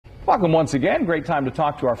Welcome once again. Great time to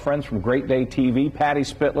talk to our friends from Great Day TV. Patty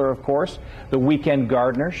Spittler, of course, the weekend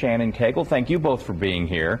gardener, Shannon Cagle. Thank you both for being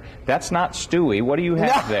here. That's not Stewie. What do you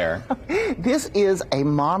have there? This is a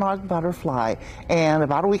monarch butterfly, and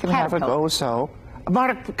about a week and a half ago or so,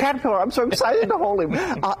 monarch caterpillar, I'm so excited to hold him.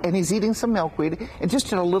 And he's eating some milkweed. And just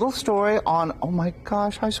did a little story on, oh my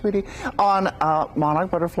gosh, hi sweetie, on monarch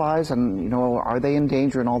butterflies and, you know, are they in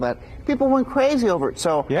danger and all that. People went crazy over it.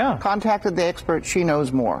 So contacted the expert. She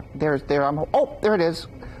knows more. There it is.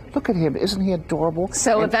 Look at him. Isn't he adorable?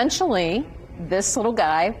 So eventually, this little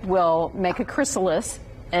guy will make a chrysalis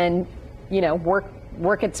and, you know, work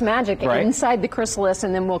its magic inside the chrysalis,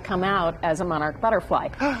 and then will come out as a monarch butterfly.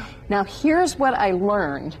 Now, here's what I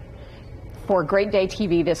learned for Great Day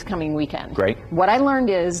TV this coming weekend. Great. What I learned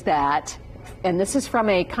is that, and this is from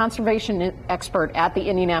a conservation expert at the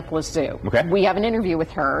Indianapolis Zoo. Okay. We have an interview with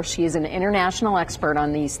her. She is an international expert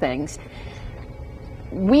on these things.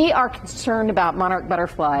 We are concerned about monarch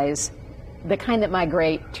butterflies, the kind that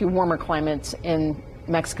migrate to warmer climates in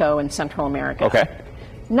Mexico and Central America. Okay.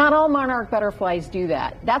 Not all monarch butterflies do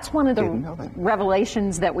that. That's one of the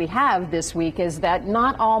revelations that we have this week, is that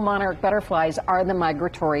not all monarch butterflies are the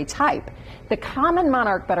migratory type. The common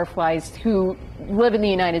monarch butterflies who live in the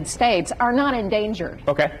United States are not endangered.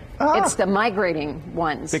 Okay. It's the migrating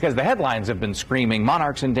ones. Because the headlines have been screaming,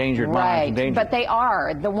 monarchs endangered, monarchs endangered. But they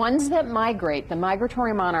are. The ones that migrate, the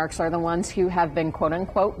migratory monarchs, are the ones who have been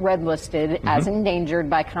quote-unquote red-listed as endangered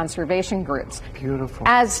by conservation groups. Beautiful.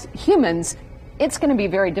 As humans, it's going to be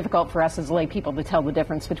very difficult for us as lay people to tell the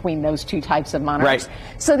difference between those two types of monarchs. Right.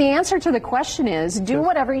 So the answer to the question is, do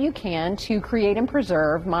whatever you can to create and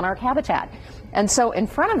preserve monarch habitat. And so in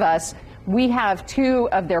front of us, we have two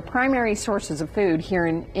of their primary sources of food here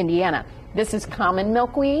in Indiana. This is common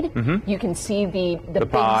milkweed. You can see the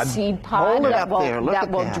big seed pod that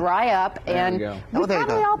will dry up. And we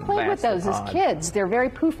probably all played with those as kids. They're very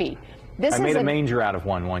poofy. I made a manger out of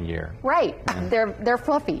one year. Right. They're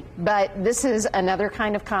fluffy. But this is another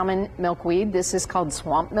kind of common milkweed. This is called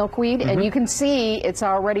swamp milkweed. And you can see it's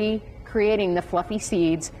already creating the fluffy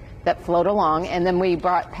seeds that float along. And then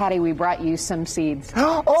Patty, we brought you some seeds.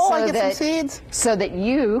 I get some seeds? So that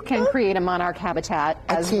you can create a monarch habitat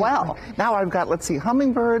as well. Now I've got, let's see,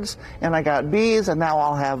 hummingbirds, and I got bees, and now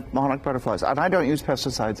I'll have monarch butterflies. And I don't use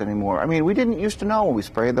pesticides anymore. I mean, we didn't used to know when we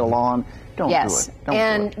sprayed the lawn. Don't do it.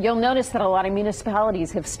 And you'll notice that a lot of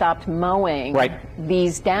municipalities have stopped mowing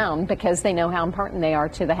these down because they know how important they are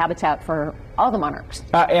to the habitat for all the monarchs.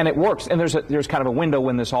 And it works. And there's kind of a window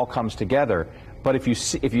when this all comes together. But if you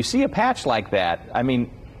see a patch like that, I mean,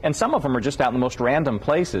 and some of them are just out in the most random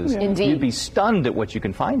places. Indeed. You'd be stunned at what you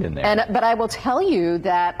can find in there. But I will tell you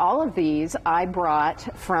that all of these I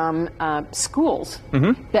brought from schools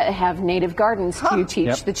that have native gardens to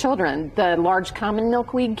teach the children. The large common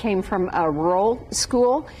milkweed came from a rural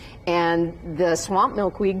school, and the swamp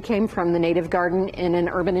milkweed came from the native garden in an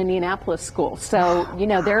urban Indianapolis school. So, you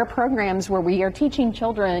know, there are programs where we are teaching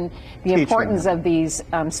children the importance of these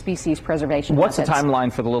species preservation What's methods. the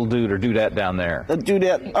timeline for the little dude or dudette down there? The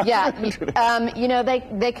dudette. Yeah, you know,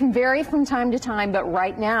 they can vary from time to time, but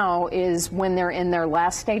right now is when they're in their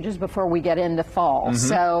last stages before we get into fall.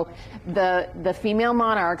 So the female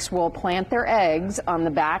monarchs will plant their eggs on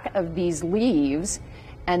the back of these leaves,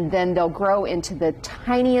 and then they'll grow into the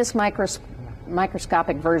tiniest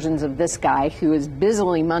microscopic versions of this guy who is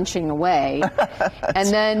busily munching away. And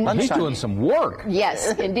then he's doing some work.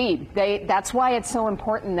 Yes, indeed. That's why it's so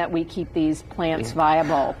important that we keep these plants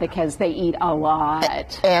viable, because they eat a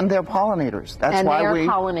lot. And they're pollinators. That's why we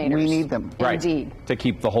need them. Indeed. To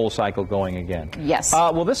keep the whole cycle going again. Yes.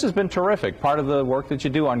 Well, this has been terrific. Part of the work that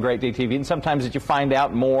you do on Great Day TV, and sometimes that you find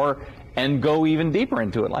out more and go even deeper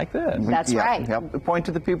into it like this. That's right. Point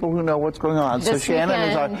to the people who know what's going on. So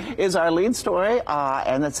Shannon is our lead story,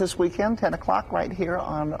 and it's this weekend, 10 o'clock, right here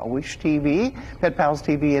on Wish TV, Pet Pals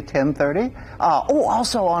TV at 10:30.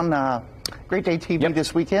 Also on Great Day TV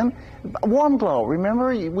this weekend, Warm Glow.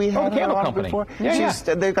 Remember we had her on before?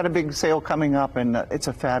 They've got a big sale coming up, and it's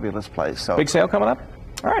a fabulous place. So big sale coming up?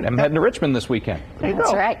 All right, I'm heading to Richmond this weekend. There you go.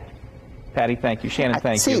 That's right. Patty, thank you. Shannon,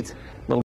 thank you.